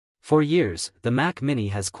For years, the Mac Mini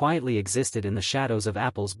has quietly existed in the shadows of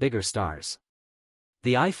Apple's bigger stars.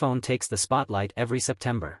 The iPhone takes the spotlight every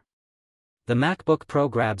September. The MacBook Pro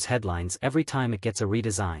grabs headlines every time it gets a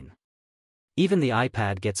redesign. Even the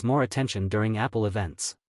iPad gets more attention during Apple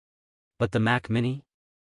events. But the Mac Mini?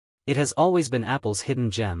 It has always been Apple's hidden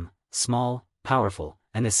gem, small, powerful,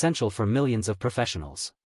 and essential for millions of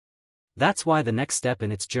professionals. That's why the next step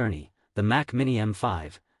in its journey, the Mac Mini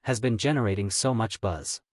M5, has been generating so much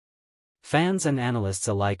buzz. Fans and analysts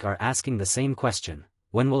alike are asking the same question: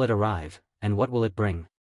 when will it arrive, and what will it bring?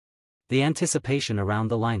 The anticipation around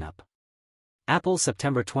the lineup. Apple's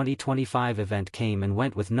September 2025 event came and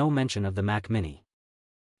went with no mention of the Mac Mini.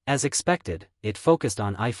 As expected, it focused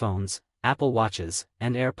on iPhones, Apple Watches,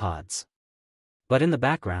 and AirPods. But in the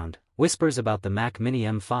background, whispers about the Mac Mini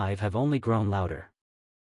M5 have only grown louder.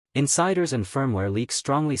 Insiders and firmware leaks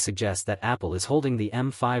strongly suggest that Apple is holding the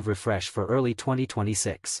M5 refresh for early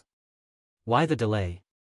 2026. Why the delay?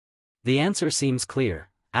 The answer seems clear: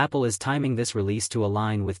 Apple is timing this release to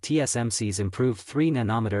align with TSMC's improved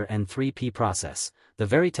 3nm and 3P process, the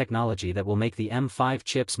very technology that will make the M5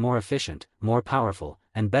 chips more efficient, more powerful,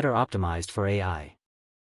 and better optimized for AI.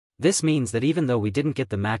 This means that even though we didn't get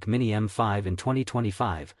the Mac Mini M5 in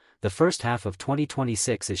 2025, the first half of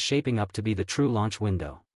 2026 is shaping up to be the true launch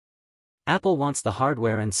window. Apple wants the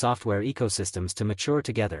hardware and software ecosystems to mature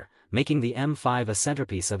together, making the M5 a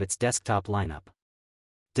centerpiece of its desktop lineup.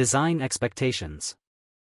 Design expectations.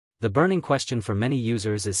 The burning question for many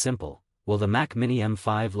users is simple: will the Mac Mini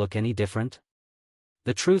M5 look any different?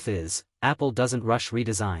 The truth is, Apple doesn't rush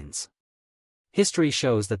redesigns. History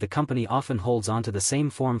shows that the company often holds onto the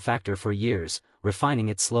same form factor for years, refining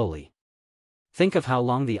it slowly. Think of how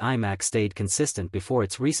long the iMac stayed consistent before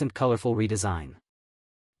its recent colorful redesign.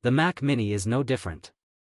 The Mac Mini is no different.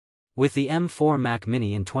 With the M4 Mac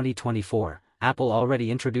Mini in 2024, Apple already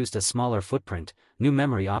introduced a smaller footprint, new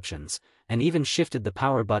memory options, and even shifted the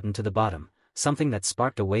power button to the bottom, something that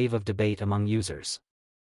sparked a wave of debate among users.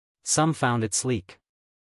 Some found it sleek.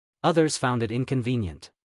 Others found it inconvenient.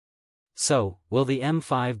 So, will the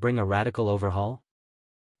M5 bring a radical overhaul?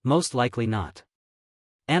 Most likely not.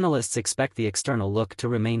 Analysts expect the external look to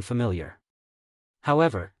remain familiar.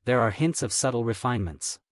 However, there are hints of subtle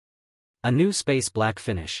refinements. A new space black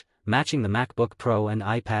finish, matching the MacBook Pro and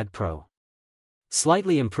iPad Pro.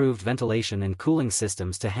 Slightly improved ventilation and cooling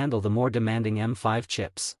systems to handle the more demanding M5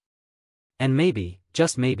 chips. And maybe,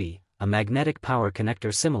 just maybe, a magnetic power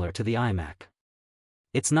connector similar to the iMac.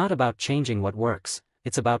 It's not about changing what works,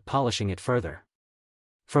 it's about polishing it further.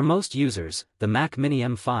 For most users, the Mac Mini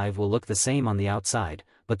M5 will look the same on the outside,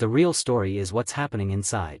 but the real story is what's happening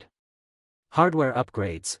inside. Hardware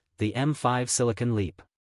upgrades, the M5 Silicon Leap.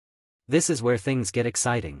 This is where things get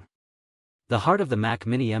exciting. The heart of the Mac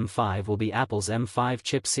Mini M5 will be Apple's M5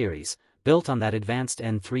 chip series, built on that advanced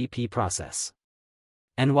N3P process.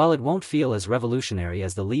 And while it won't feel as revolutionary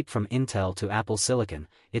as the leap from Intel to Apple Silicon,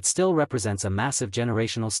 it still represents a massive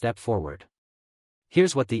generational step forward.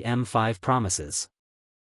 Here's what the M5 promises.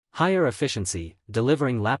 Higher efficiency,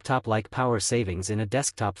 delivering laptop-like power savings in a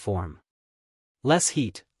desktop form. Less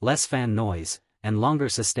heat, less fan noise, and longer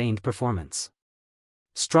sustained performance.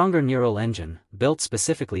 Stronger neural engine, built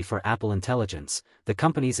specifically for Apple Intelligence, the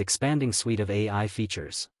company's expanding suite of AI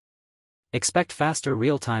features. Expect faster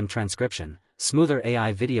real-time transcription, smoother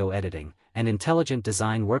AI video editing, and intelligent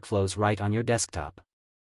design workflows right on your desktop.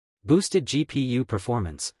 Boosted GPU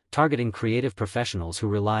performance, targeting creative professionals who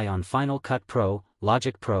rely on Final Cut Pro,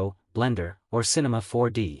 Logic Pro, Blender, or Cinema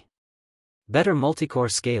 4D. Better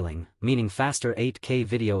multicore scaling, meaning faster 8K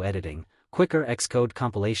video editing, quicker Xcode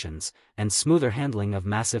compilations, and smoother handling of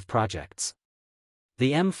massive projects.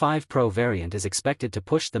 The M5 Pro variant is expected to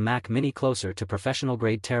push the Mac Mini closer to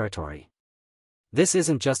professional-grade territory. This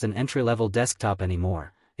isn't just an entry-level desktop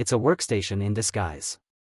anymore, it's a workstation in disguise.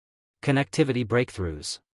 Connectivity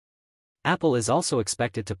breakthroughs. Apple is also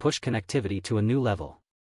expected to push connectivity to a new level.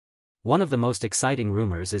 One of the most exciting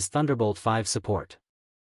rumors is Thunderbolt 5 support.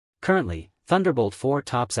 Currently, Thunderbolt 4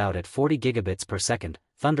 tops out at 40 gigabits per second.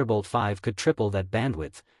 Thunderbolt 5 could triple that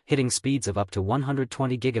bandwidth, hitting speeds of up to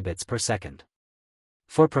 120 gigabits per second.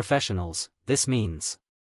 For professionals, this means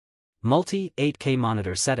multi-8K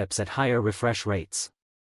monitor setups at higher refresh rates.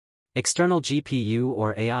 External GPU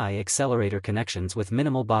or AI accelerator connections with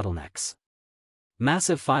minimal bottlenecks.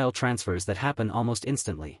 Massive file transfers that happen almost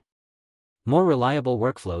instantly. More reliable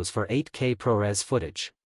workflows for 8K ProRes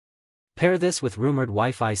footage. Pair this with rumored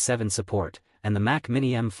Wi-Fi 7 support, and the Mac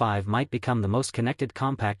Mini M5 might become the most connected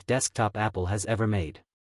compact desktop Apple has ever made.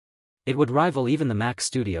 It would rival even the Mac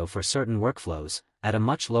Studio for certain workflows, at a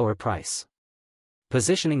much lower price.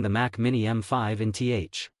 Positioning the Mac Mini M5 in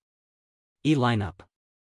TH. lineup.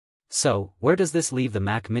 So, where does this leave the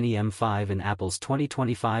Mac Mini M5 in Apple's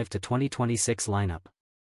 2025 to 2026 lineup?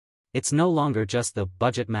 It's no longer just the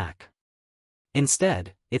budget Mac.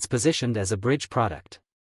 Instead, it's positioned as a bridge product.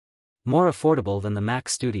 More affordable than the Mac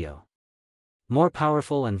Studio. More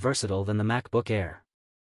powerful and versatile than the MacBook Air.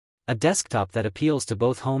 A desktop that appeals to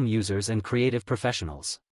both home users and creative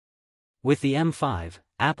professionals. With the M5,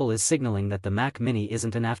 Apple is signaling that the Mac Mini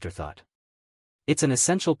isn't an afterthought. It's an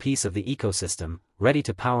essential piece of the ecosystem, ready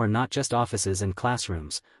to power not just offices and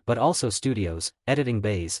classrooms, but also studios, editing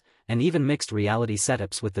bays, and even mixed reality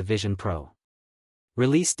setups with the Vision Pro.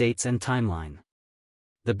 Release dates and timeline.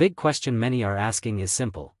 The big question many are asking is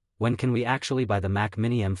simple: when can we actually buy the Mac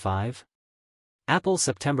Mini M5? Apple's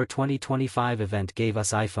September 2025 event gave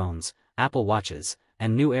us iPhones, Apple Watches,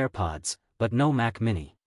 and new AirPods, but no Mac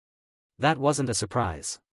Mini. That wasn't a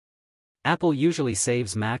surprise. Apple usually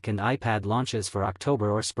saves Mac and iPad launches for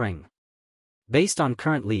October or spring. Based on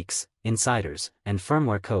current leaks, insiders, and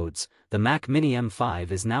firmware codes, the Mac Mini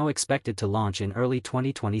M5 is now expected to launch in early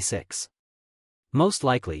 2026. Most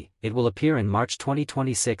likely, it will appear in March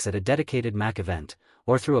 2026 at a dedicated Mac event,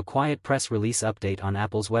 or through a quiet press release update on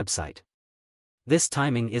Apple's website. This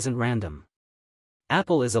timing isn't random.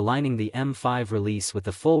 Apple is aligning the M5 release with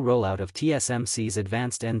the full rollout of TSMC's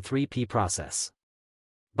advanced N3P process.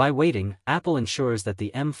 By waiting, Apple ensures that the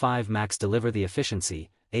M5 Macs deliver the efficiency,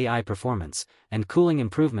 AI performance, and cooling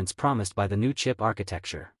improvements promised by the new chip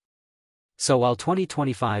architecture. So while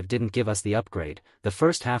 2025 didn't give us the upgrade, the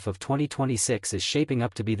first half of 2026 is shaping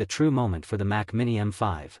up to be the true moment for the Mac Mini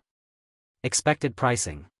M5. Expected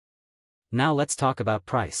pricing. Now let's talk about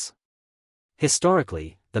price.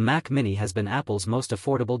 Historically, the Mac Mini has been Apple's most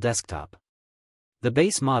affordable desktop. The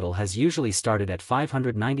base model has usually started at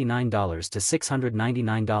 $599 to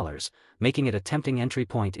 $699, making it a tempting entry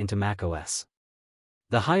point into macOS.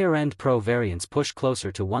 The higher-end Pro variants push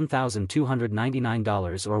closer to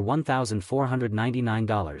 $1,299 or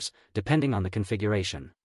 $1,499, depending on the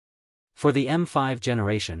configuration. For the M5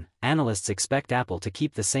 generation, analysts expect Apple to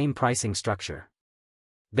keep the same pricing structure.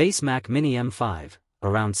 Base Mac Mini M5,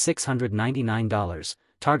 around $699,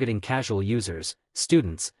 targeting casual users,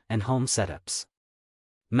 students, and home setups.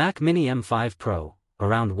 Mac Mini M5 Pro,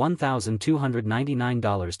 around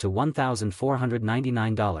 $1,299 to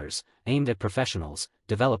 $1,499, aimed at professionals,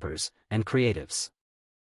 developers, and creatives.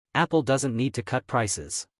 Apple doesn't need to cut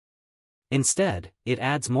prices. Instead, it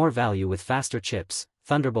adds more value with faster chips,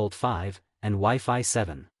 Thunderbolt 5, and Wi-Fi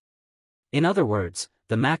 7. In other words,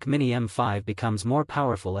 the Mac Mini M5 becomes more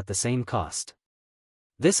powerful at the same cost.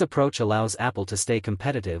 This approach allows Apple to stay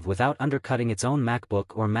competitive without undercutting its own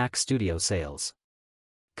MacBook or Mac Studio sales.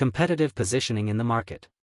 Competitive positioning in the market.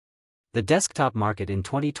 The desktop market in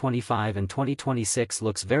 2025 and 2026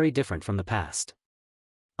 looks very different from the past.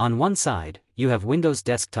 On one side, you have Windows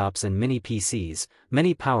desktops and mini PCs,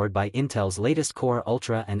 many powered by Intel's latest Core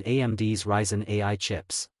Ultra and AMD's Ryzen AI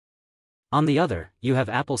chips. On the other, you have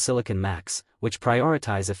Apple Silicon Macs, which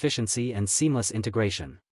prioritize efficiency and seamless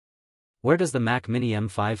integration. Where does the Mac Mini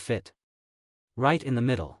M5 fit? Right in the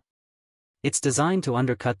middle. It's designed to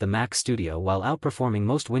undercut the Mac Studio while outperforming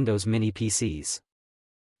most Windows Mini PCs.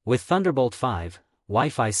 With Thunderbolt 5,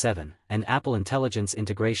 Wi-Fi 7, and Apple Intelligence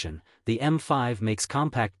integration, the M5 makes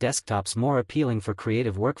compact desktops more appealing for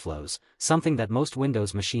creative workflows, something that most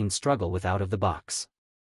Windows machines struggle with out of the box.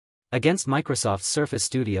 Against Microsoft's Surface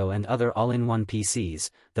Studio and other all-in-one PCs,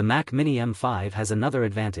 the Mac Mini M5 has another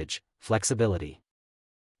advantage: flexibility.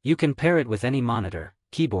 You can pair it with any monitor,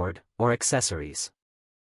 keyboard, or accessories.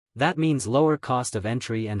 That means lower cost of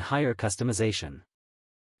entry and higher customization.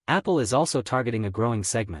 Apple is also targeting a growing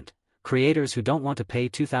segment: creators who don't want to pay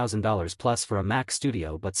 $2,000 plus for a Mac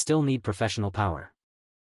Studio but still need professional power.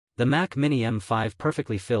 The Mac Mini M5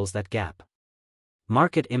 perfectly fills that gap.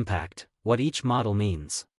 Market impact: what each model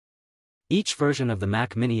means. Each version of the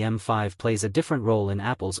Mac Mini M5 plays a different role in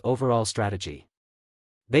Apple's overall strategy.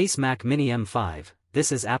 Base Mac Mini M5,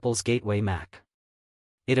 this is Apple's gateway Mac.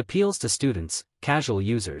 It appeals to students, casual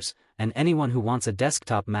users, and anyone who wants a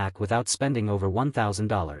desktop Mac without spending over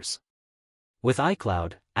 $1,000. With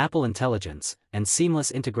iCloud, Apple Intelligence, and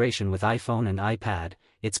seamless integration with iPhone and iPad,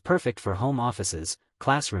 it's perfect for home offices,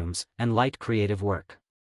 classrooms, and light creative work.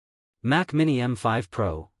 Mac Mini M5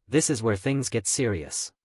 Pro, this is where things get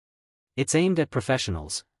serious. It's aimed at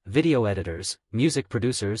professionals, video editors, music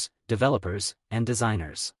producers, developers, and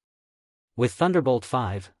designers. With Thunderbolt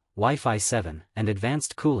 5, Wi-Fi 7, and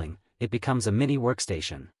advanced cooling, it becomes a mini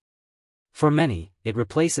workstation. For many, it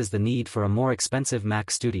replaces the need for a more expensive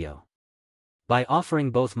Mac Studio. By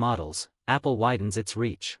offering both models, Apple widens its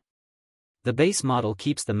reach. The base model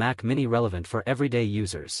keeps the Mac Mini relevant for everyday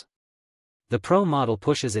users. The Pro model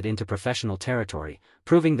pushes it into professional territory,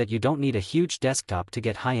 proving that you don't need a huge desktop to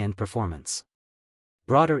get high-end performance.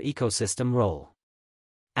 Broader ecosystem role.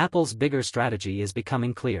 Apple's bigger strategy is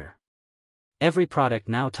becoming clear. Every product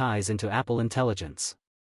now ties into Apple Intelligence.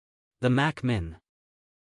 The Mac Mini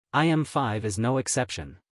M5 is no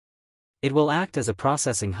exception. It will act as a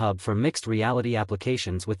processing hub for mixed reality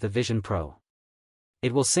applications with the Vision Pro.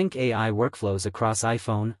 It will sync AI workflows across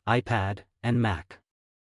iPhone, iPad, and Mac.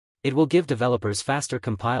 It will give developers faster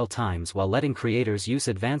compile times while letting creators use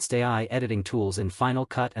advanced AI editing tools in Final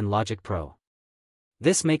Cut and Logic Pro.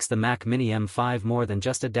 This makes the Mac Mini M5 more than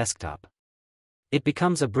just a desktop. It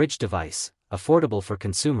becomes a bridge device, affordable for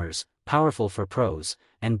consumers, powerful for pros,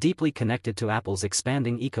 and deeply connected to Apple's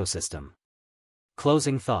expanding ecosystem.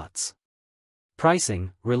 Closing thoughts.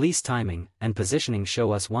 Pricing, release timing, and positioning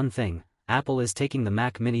show us one thing: Apple is taking the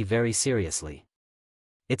Mac Mini very seriously.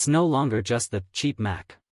 It's no longer just the cheap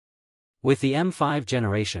Mac. With the M5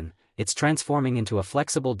 generation, it's transforming into a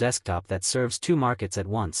flexible desktop that serves two markets at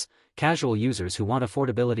once: casual users who want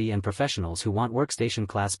affordability and professionals who want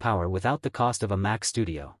workstation-class power without the cost of a Mac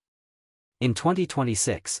Studio. In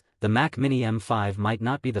 2026, the Mac Mini M5 might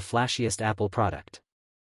not be the flashiest Apple product.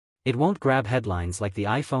 It won't grab headlines like the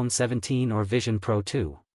iPhone 17 or Vision Pro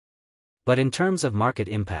 2. But in terms of market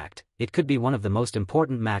impact, it could be one of the most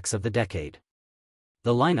important Macs of the decade.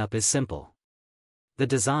 The lineup is simple. The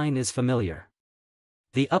design is familiar.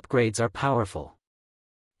 The upgrades are powerful.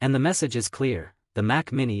 And the message is clear: the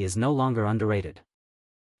Mac Mini is no longer underrated.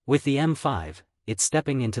 With the M5, it's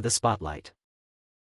stepping into the spotlight.